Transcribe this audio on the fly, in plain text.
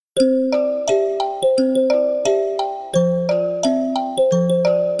Hello,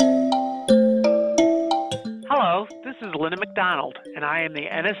 this is Linda McDonald, and I am the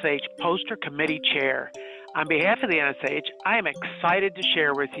NSH Poster Committee Chair. On behalf of the NSH, I am excited to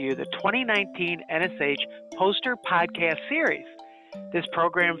share with you the 2019 NSH Poster Podcast Series. This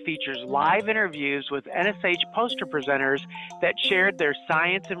program features live interviews with NSH poster presenters that shared their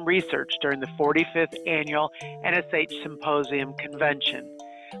science and research during the 45th Annual NSH Symposium Convention.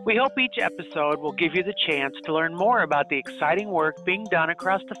 We hope each episode will give you the chance to learn more about the exciting work being done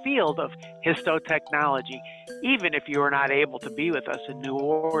across the field of histotechnology, even if you are not able to be with us in New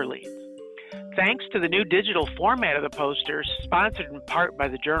Orleans. Thanks to the new digital format of the posters, sponsored in part by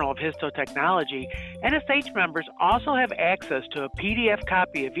the Journal of Histotechnology, NSH members also have access to a PDF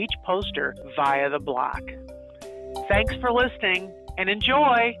copy of each poster via the block. Thanks for listening and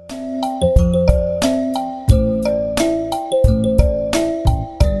enjoy!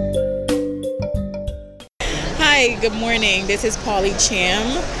 Hi, good morning. This is Polly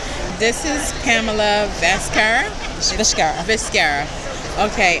Cham. This is Pamela Viscara.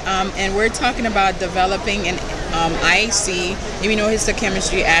 Okay, and we're talking about developing an IHC,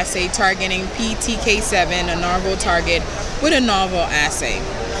 immunohistochemistry assay targeting PTK7, a novel target with a novel assay.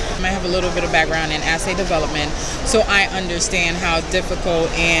 I have a little bit of background in assay development, so I understand how difficult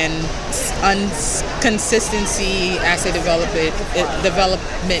and inconsistency assay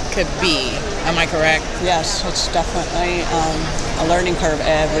development could be. Am I correct? Yes, it's definitely a learning curve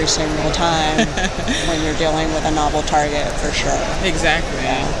every single time when you're dealing with a novel target, for sure. Exactly.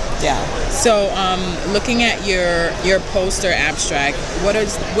 Yeah. So, looking at your poster abstract, what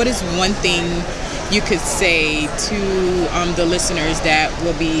is one thing you could say to the listeners that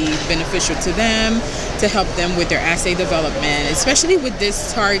will be beneficial to them, to help them with their assay development, especially with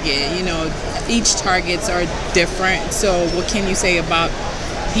this target? Each targets are different. So what can you say about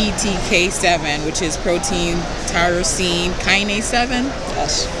PTK7, which is protein tyrosine kinase 7?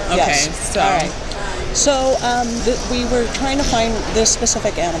 Yes. Okay. Yes. So. All right. So we were trying to find this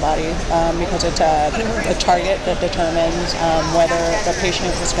specific antibody because it's a target that determines whether the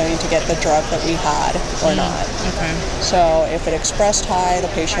patient was going to get the drug that we had or not. Okay. So if it expressed high, the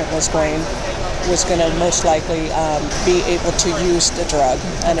patient was going to most likely be able to use the drug,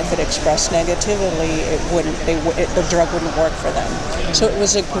 and if it expressed negatively, the drug wouldn't work for them. So it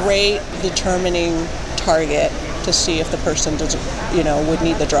was a great determining target to see if the person would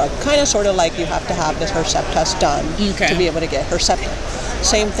need the drug. Kind of sort of like you have to have this Hercept test done to be able to get Herceptin.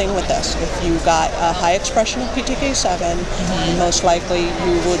 Same thing with this. If you got a high expression of PTK7, most likely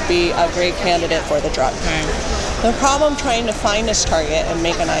you would be a great candidate for the drug. The problem trying to find this target and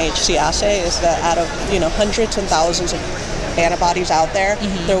make an IHC assay is that out of hundreds and thousands of antibodies out there,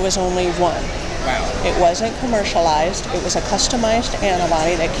 there was only one. Wow. It wasn't commercialized. It was a customized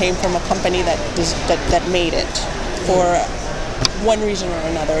antibody that came from a company that made it for one reason or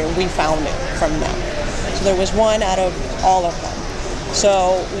another, and we found it from them. So there was one out of all of them.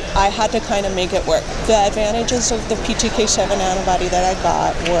 So I had to kind of make it work. The advantages of the PTK7 antibody that I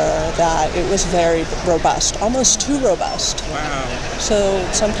got were that it was very robust, almost too robust. Wow. So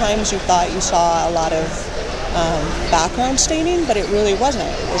sometimes you thought you saw a lot of background staining, but it really wasn't.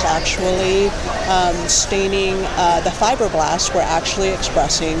 It was actually staining, the fibroblasts were actually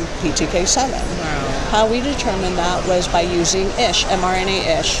expressing PTK7. Wow. How we determined that was by using ISH,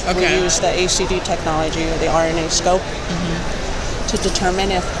 mRNA-ISH. Okay. We used the ACD technology, or the RNA scope, to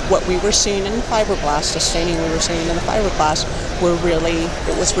determine if what we were seeing in the fibroblasts, the staining we were seeing in the fibroblasts,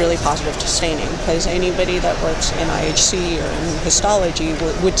 it was really positive to staining, because anybody that works in IHC or in histology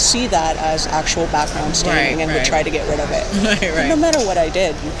would see that as actual background staining and would try to get rid of it. Right. No matter what I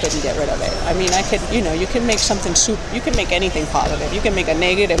did, you couldn't get rid of it. I mean, you can make something you can make anything positive. You can make a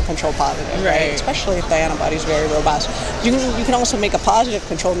negative control positive, right? Especially if the antibody is very robust. You can also make a positive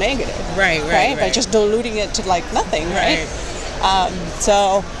control negative, right? By just diluting it to like nothing, right?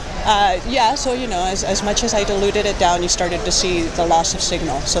 So as much as I diluted it down, you started to see the loss of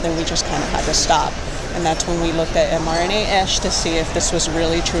signal. So then we just kind of had to stop. And that's when we looked at mRNA-ISH to see if this was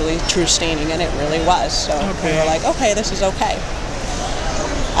really, truly true staining, and it really was. So we were like, okay, this is okay.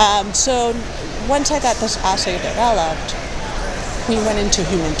 So once I got this assay developed, we went into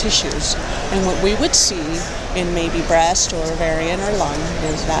human tissues. And what we would see in maybe breast or ovarian or lung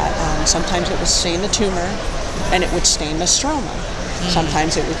is that sometimes it would stain the tumor, and it would stain the stroma.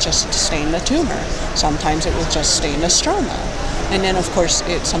 Sometimes it would just stain the tumor. Sometimes it would just stain the stroma. And then, of course,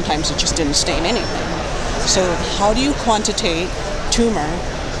 sometimes it just didn't stain anything. So how do you quantitate tumor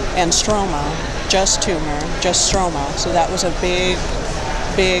and stroma, just tumor, just stroma? So that was a big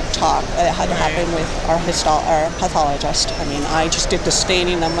big talk that had to happen with our pathologist. I mean, I just did the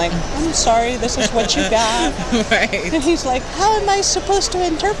staining. I'm like, I'm sorry, this is what you got. Right. And he's like, how am I supposed to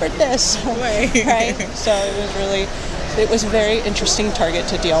interpret this? Right. So it was a very interesting target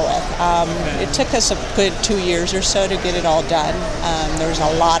to deal with. It took us a good 2 years or so to get it all done. There was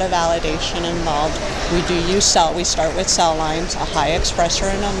a lot of validation involved. We do use we start with cell lines, a high expressor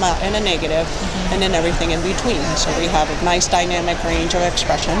and a negative, and then everything in between. So we have a nice dynamic range of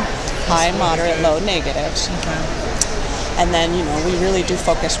expression, high, moderate, low negatives. And then, we really do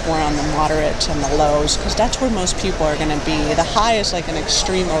focus more on the moderates and the lows, because that's where most people are going to be. The high is like an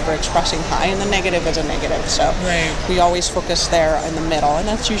extreme overexpressing high, and the negative is a negative. So we always focus there in the middle, and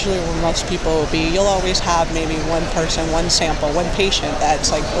that's usually where most people will be. You'll always have maybe one person, one sample, one patient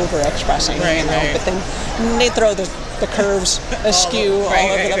that's like overexpressing, but then they throw the curves askew all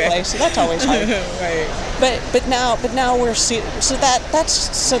over the place. So that's always hard. But now we're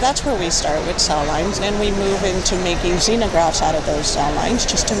that's where we start with cell lines, and we move into making xenografts out of those cell lines,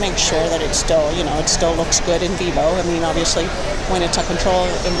 just to make sure that it still looks good in vivo. I mean, obviously, when it's a control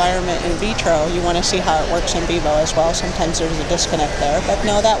environment in vitro, you want to see how it works in vivo as well. Sometimes there's a disconnect there, but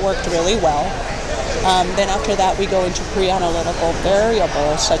no, that worked really well. Then after that, we go into pre-analytical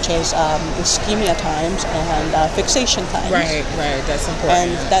variables such as ischemia times and fixation times. Right, that's important.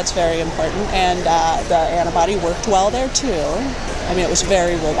 And that's very important. And the antibody worked well there too. I mean, it was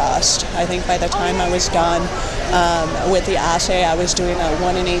very robust. I think by the time I was done with the assay, I was doing a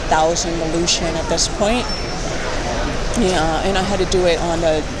 1 in 8,000 dilution at this point. Yeah, and I had to do it on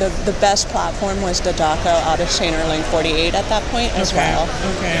the best platform was the Dako Autostainer Link 48 at that point as well.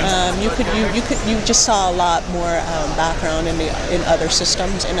 You just saw a lot more background in other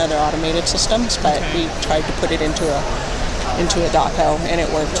systems, in other automated systems, but we tried to put it into a Dako, and it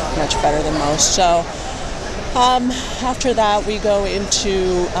worked much better than most. So after that, we go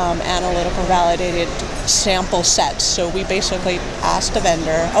into analytical validated sample sets. So we basically ask the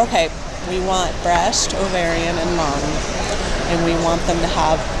vendor, okay, we want breast, ovarian, and lung, and we want them to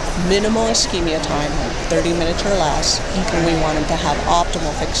have minimal ischemia time, 30 minutes or less, and we want them to have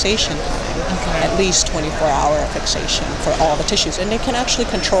optimal fixation time, at least 24-hour fixation for all the tissues. And they can actually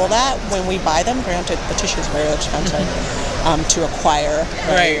control that when we buy them. Granted, the tissue is very expensive to acquire,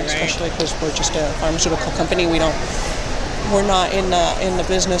 especially because we're just a pharmaceutical company. We're not in the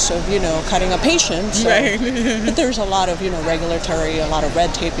business of cutting a patient. So. But there's a lot of regulatory, a lot of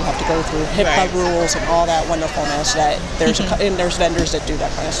red tape you have to go through, HIPAA rules and all that wonderfulness that and there's vendors that do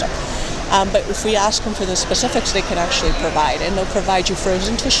that kind of stuff. But if we ask them for the specifics, they can actually provide, and they'll provide you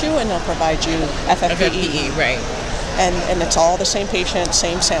frozen tissue, and they'll provide you FFPE. And it's all the same patient,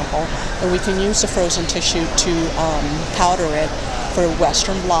 same sample, and we can use the frozen tissue to powder it for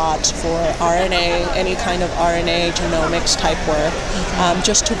Western blots, for RNA, any kind of RNA genomics type work,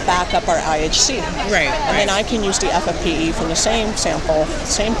 just to back up our IHC. And then I can use the FFPE from the same sample,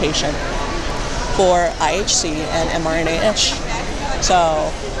 same patient, for IHC and mRNA-ish.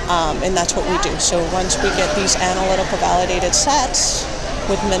 So, and that's what we do. So once we get these analytical validated sets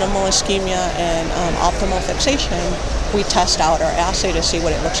with minimal ischemia and optimal fixation, we test out our assay to see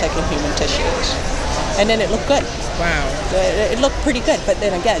what it looks like in human tissues. And then it looked good. Wow. It looked pretty good, but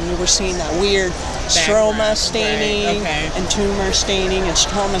then again, you were seeing that weird stroma staining and tumor staining and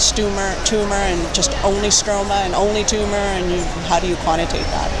stroma tumor and just only stroma and only tumor, and how do you quantitate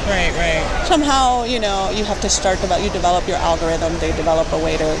that? Somehow, you have to you develop your algorithm, they develop a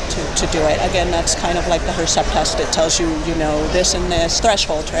way to do it. Again, that's kind of like the Hercept test. It tells you, this and this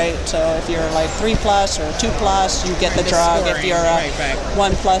threshold, right? So if you're like 3+ or 2+, you get the drug. If you're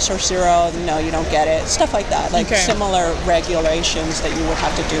 1+ or 0, no, you don't get it. Stuff like that, like similar regulations that you would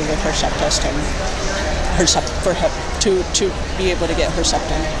have to do with Herceptin and to be able to get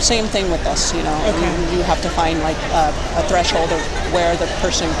Herceptin. Same thing with this, you have to find like a threshold of where the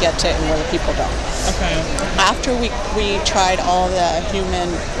person gets it and where the people don't. After we tried all the human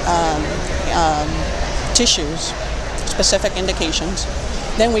tissues, specific indications,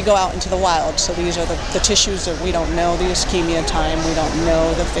 then we go out into the wild. So these are the tissues that we don't know the ischemia time, we don't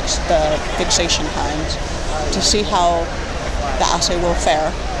know the fixation times, to see how the assay will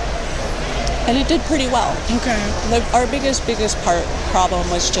fare. And it did pretty well. Our biggest problem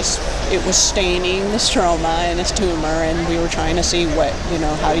was just it was staining the stroma and its tumor, and we were trying to see what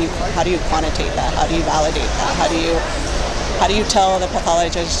how do you quantitate that? How do you validate that? How do you tell the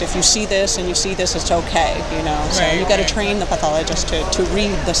pathologist if you see this and you see this, it's okay? So you got to train the pathologist to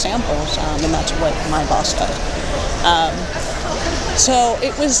read the samples, and that's what my boss does. So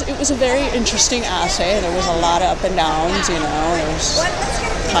it was a very interesting assay. There was a lot of up and downs, you know. There was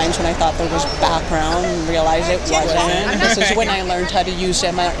times when I thought there was background and realized it wasn't. This is when I learned how to use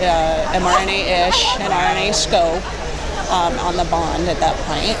mRNA-ish and RNA scope on the bond at that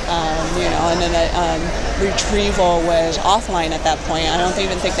point, you know, and then the retrieval was offline at that point. I don't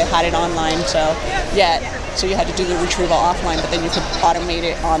even think they had it online yet. So you had to do the retrieval offline, but then you could automate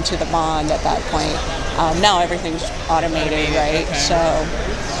it onto the bond at that point. Now everything's automated, right? Okay.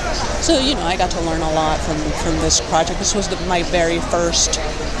 So you know, I got to learn a lot from this project. This was my very first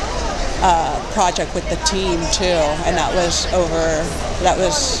project with the team too, and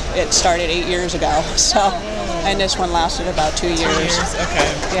it started 8 years ago. So, and this one lasted about 2 years. 2 years, okay.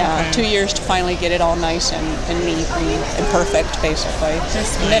 Yeah, okay. 2 years to finally get it all nice and neat and perfect, basically.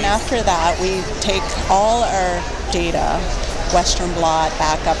 Nice. And then after that, we take all our data, Western blot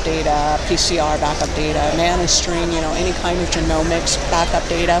backup data, PCR backup data, NanoString, you know, any kind of genomics backup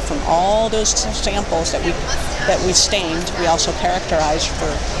data from all those samples that we stained. We also characterized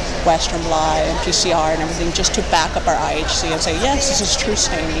for Western blot and PCR and everything, just to back up our IHC and say, yes, this is true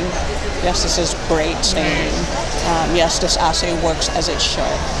staining. Yes, this is great staining. Yes, this assay works as it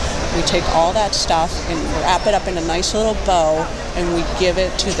should. We take all that stuff and wrap it up in a nice little bow, and we give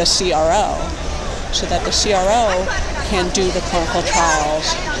it to the CRO, so that the CRO can do the clinical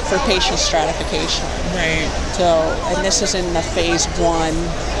trials for patient stratification. Right. So, and this is in the phase 1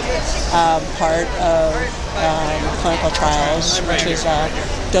 part of clinical trials, which is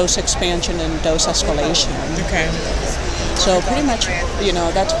dose expansion and dose escalation. Okay. So pretty much, you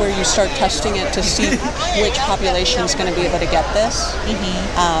know, that's where you start testing it to see which population is going to be able to get this,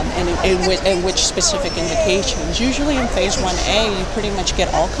 and which specific indications. Usually in phase 1A, you pretty much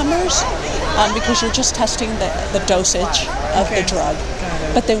get all comers because you're just testing the dosage of the drug.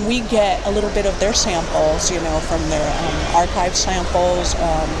 But then we get a little bit of their samples, you know, from their archive samples,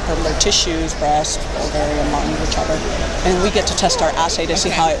 from their tissues, breast, ovarian, lung, whichever, and we get to test our assay to see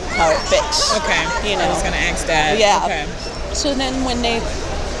how it fits. Okay. You know, I was going to ask that. Yeah. Okay. So then when they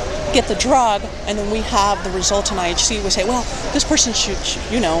get the drug, and then we have the results in IHC, we say, well, this person should,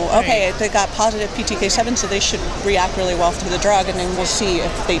 you know, okay, they got positive PTK7, so they should react really well to the drug, and then we'll see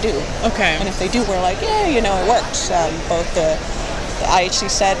if they do. Okay. And if they do, we're like, yeah, you know, it works. Both the IHC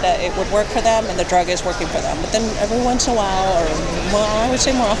said that it would work for them, and the drug is working for them. But then every once in a while, or well, I would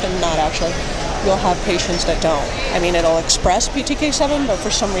say more often than not, actually, you'll have patients that don't. I mean, it'll express PTK7, but for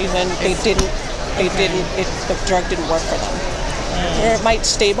some reason the drug didn't work for them. Or it might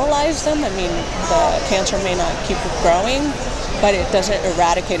stabilize them. I mean, the cancer may not keep growing, but it doesn't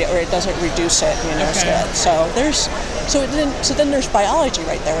eradicate it, or it doesn't reduce it, you know. So then there's biology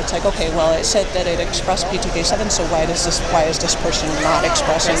right there. It's like, okay, well, it said that it expressed PTK7, so why is this person not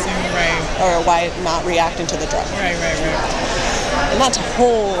expressing, or why not reacting to the drug? Right. And that's a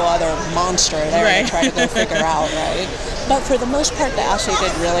whole other monster there to try to go figure out, right? But for the most part, the assay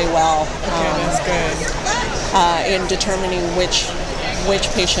did really well. That's good. In determining which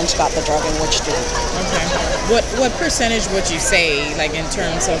patients got the drug and which didn't. Okay. What percentage would you say, like in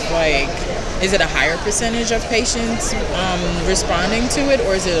terms of like, is it a higher percentage of patients responding to it,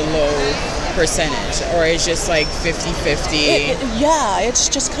 or is it a low percentage, or it's just like 50-50? Yeah, it's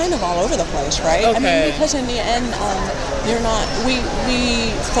just kind of all over the place, right? Okay. I mean, because in the end, we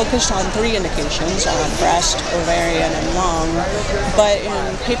focused on 3 indications, breast, ovarian, and lung, but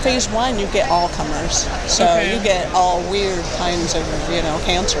in phase 1 you get all comers, so you get all weird kinds of, you know,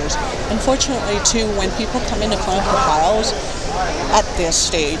 cancers. Unfortunately too, when people come into clinical trials at this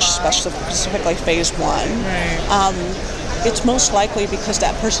stage, specifically phase 1, it's most likely because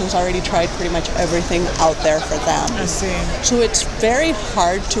that person's already tried pretty much everything out there for them. I see. So it's very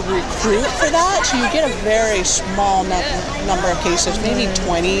hard to recruit for that. So you get a very small number of cases, maybe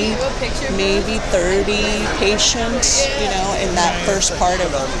 20, maybe 30 patients, you know, in that first part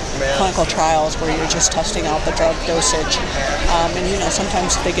of clinical trials where you're just testing out the drug dosage. And, you know,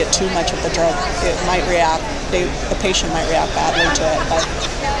 sometimes if they get too much of the drug, it might react, the patient might react badly to it. But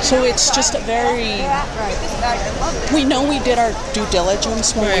so it's just a very, we know we did our due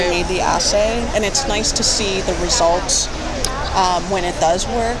diligence when we made the assay, and it's nice to see the results when it does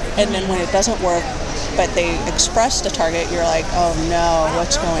work, and then when it doesn't work, but they express the target, you're like, oh no,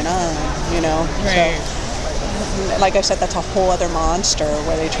 what's going on, you know? So, like I said, that's a whole other monster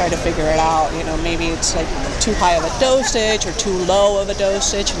where they try to figure it out. You know, maybe it's like too high of a dosage or too low of a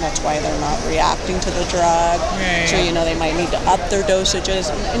dosage, and that's why they're not reacting to the drug. So, you know, they might need to up their dosages.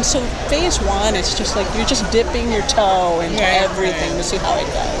 And so phase 1, it's just like you're just dipping your toe into everything to see how it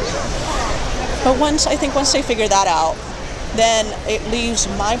goes. But once they figure that out, then it leaves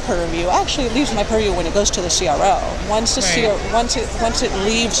my purview. Actually, it leaves my purview when it goes to the CRO. Once once it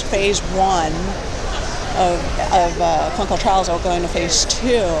leaves phase 1 of clinical trials, it'll go into phase 2.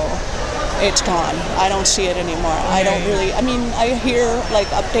 It's gone. I don't see it anymore. I don't really. I mean, I hear like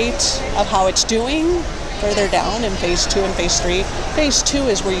updates of how it's doing further down in phase 2 and phase 3. Phase 2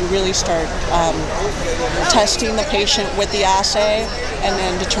 is where you really start testing the patient with the assay and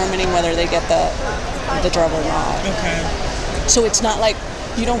then determining whether they get the drug or not. Okay. So it's not like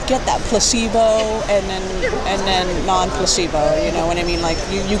you don't get that placebo and then non-placebo. You know what I mean? Like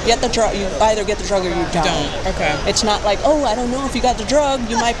you get the drug, you either get the drug or you don't. Okay. It's not like, oh, I don't know if you got the drug,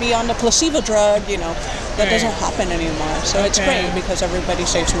 you might be on the placebo drug. You know, that doesn't happen anymore. So it's great because everybody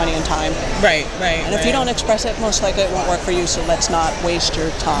saves money and time. Right. And if you don't express it, most likely it won't work for you. So let's not waste your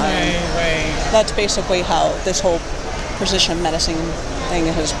time. Right. That's basically how this whole precision medicine thing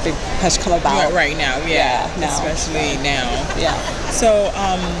has come about. Right now, now. Especially now. Yeah. So,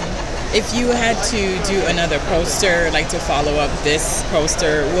 if you had to do another poster, like to follow up this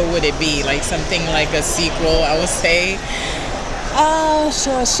poster, what would it be? Like something like a sequel, I would say?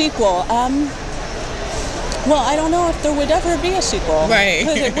 So a sequel. Well, I don't know if there would ever be a sequel. Right.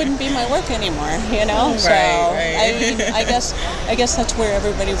 Because it wouldn't be my work anymore, you know? So, right. I mean, I guess that's where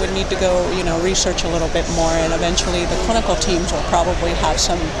everybody would need to go, you know, research a little bit more, and eventually the clinical teams will probably have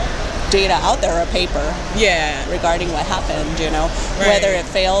some data out there, a paper regarding what happened, you know, whether it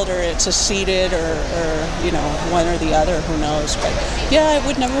failed or it succeeded or, you know, one or the other, who knows. But yeah, it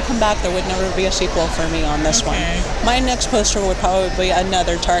would never come back. There would never be a sequel for me on this one. My next poster would probably be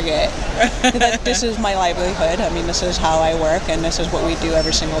another target. This is my livelihood. I mean, this is how I work, and this is what we do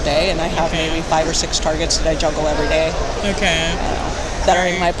every single day, and I have maybe 5 or 6 targets that I juggle every day. That are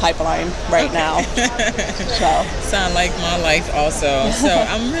in my pipeline right now. So sound like my life also. So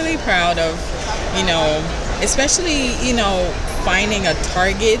I'm really proud of, you know, especially, you know, finding a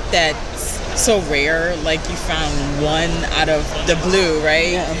target that's so rare, like you found one out of the blue,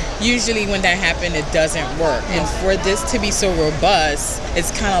 right? Usually when that happens, it doesn't work. And for this to be so robust,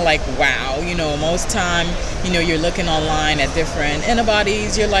 it's kind of like, wow, you know, most time, you know, you're looking online at different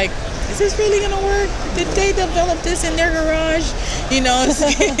antibodies, you're like, is this really going to work? Did they develop this in their garage? You know,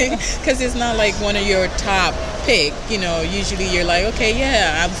 because it's not like one of your top pick. You know, usually you're like, okay,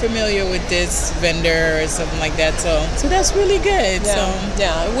 yeah, I'm familiar with this vendor or something like that. So that's really good.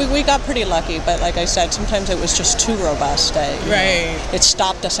 We got pretty lucky, but like I said, sometimes it was just too robust. It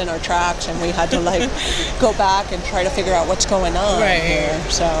stopped us in our tracks, and we had to like go back and try to figure out what's going on here.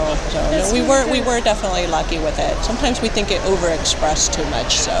 So no, we were definitely lucky with it. Sometimes we think it overexpressed too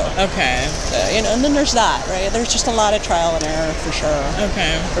much. So you know, and then there's that, right? There's just a lot of trial and error for sure.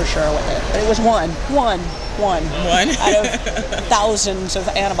 For sure with it. But it was one out of thousands of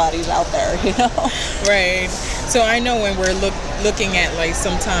antibodies out there, you know? Right. So I know when we're looking at, like,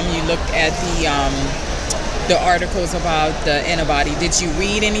 sometime you look at the articles about the antibody. Did you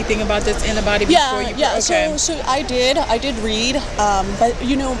read anything about this antibody before you? Yeah. So I did read, but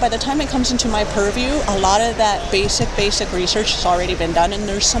you know, by the time it comes into my purview, a lot of that basic research has already been done, and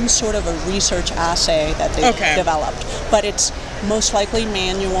there's some sort of a research assay that they've developed, but it's most likely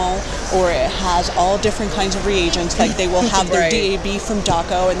manual, or it has all different kinds of reagents. Like they will have their DAB from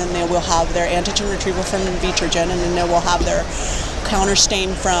Dako, and then they will have their antigen retrieval from Vitrogen, and then they will have their counter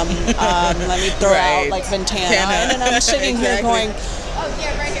stain from let me throw out like Ventana. And then I'm sitting here going,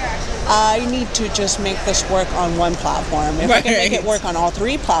 I need to just make this work on one platform. If I can make it work on all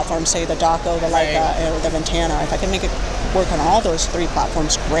 3 platforms, say the Dako, the Leica, or the Ventana, if I can make it work on all those 3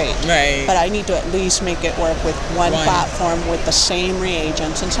 platforms, great. But I need to at least make it work with one platform with the same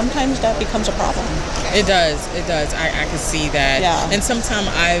reagents, and sometimes that becomes a problem. It does. I can see that. And sometimes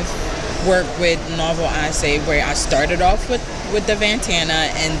I've worked with novel assay where I started off with the Ventana,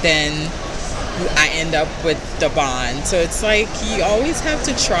 and then I end up with the Bond. So it's like you always have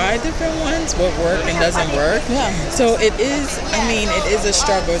to try different ones, what work and doesn't work. So it is a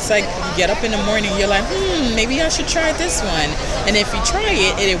struggle. It's like you get up in the morning, you're like, maybe I should try this one. And if you try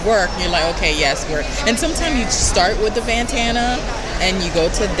it, it worked. You're like, okay, yes, work. And sometimes you start with the Ventana and you go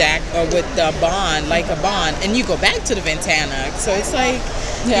to DAC or with the Bond, like a Bond, and you go back to the Ventana. So it's like,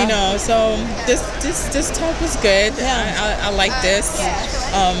 you know, so this talk was good. I like this.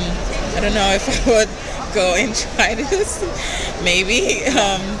 I don't know if I would go and try this, maybe.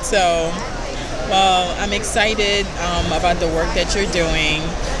 Well, I'm excited about the work that you're doing,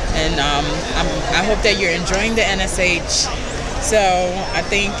 and I hope that you're enjoying the NSH. So I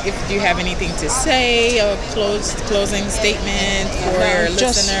think if you have anything to say, a closing statement for your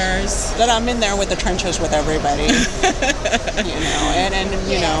listeners. That I'm in there with the trenches with everybody. You know, and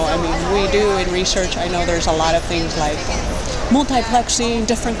you know, I mean, we do in research, I know there's a lot of things like multiplexing,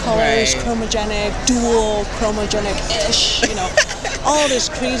 different colors, Right. chromogenic, dual, chromogenic-ish, all this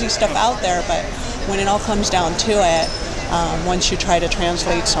crazy stuff out there. But when it all comes down to it, once you try to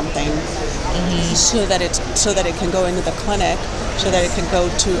translate something so that it can go into the clinic, so that it can go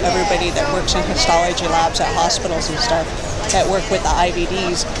to everybody that works in histology labs at hospitals and stuff that work with the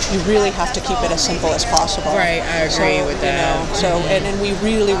IVDs, you really have to keep it as simple as possible. Right, I agree with that. And we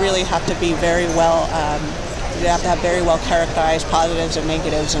really, really have to be very well. You have to have very well characterized positives and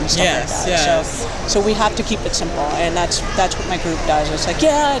negatives and stuff like that. Yes. So we have to keep it simple, and that's what my group does. It's like,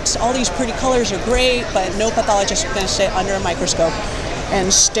 it's all these pretty colors are great, but no pathologist is going to sit under a microscope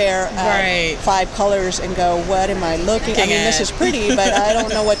and stare at 5 colors and go, what am I looking at? I mean, this is pretty, but I don't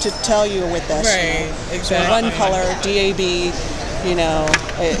know what to tell you with this. Right, exactly. So one color, DAB,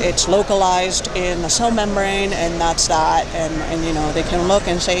 it's localized in the cell membrane, and that's that. And they can look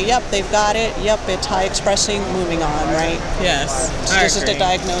and say, yep, they've got it. Yep, it's high expressing, moving on, right? Yes, So this is the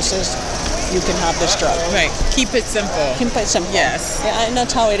diagnosis. You can have this drug. Right. Keep it simple. Keep it simple. Yes. Yeah, and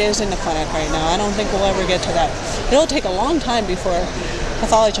that's how it is in the clinic right now. I don't think we'll ever get to that. It'll take a long time before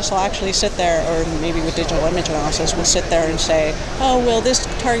pathologists will actually sit there, or maybe with digital image analysis, will sit there and say, oh, well, this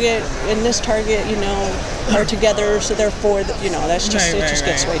target and this target, are together, so therefore, that's just, it just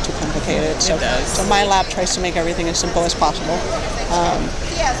gets way too complicated. So my lab tries to make everything as simple as possible.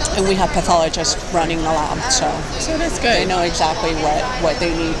 And we have pathologists running the lab, so that's good. They know exactly what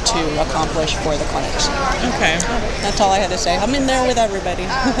they need to accomplish for the clinics. Okay. That's all I had to say. I'm in there with everybody.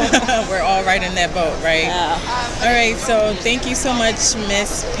 We're all right in that boat, right? Yeah. All right, so thank you so much,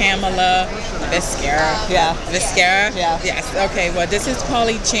 Miss Pamela Viscara. Yeah. Viscara? Yeah. Yes. Okay, well, this is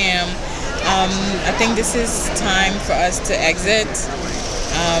Polly Cham. I think this is time for us to exit.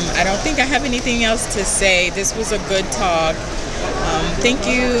 I don't think I have anything else to say. This was a good talk. Thank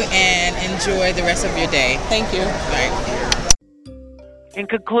you, and enjoy the rest of your day. Thank you. Bye. In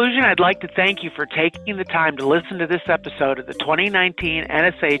conclusion, I'd like to thank you for taking the time to listen to this episode of the 2019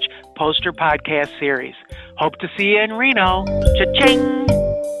 NSH Poster Podcast Series. Hope to see you in Reno. Cha-ching!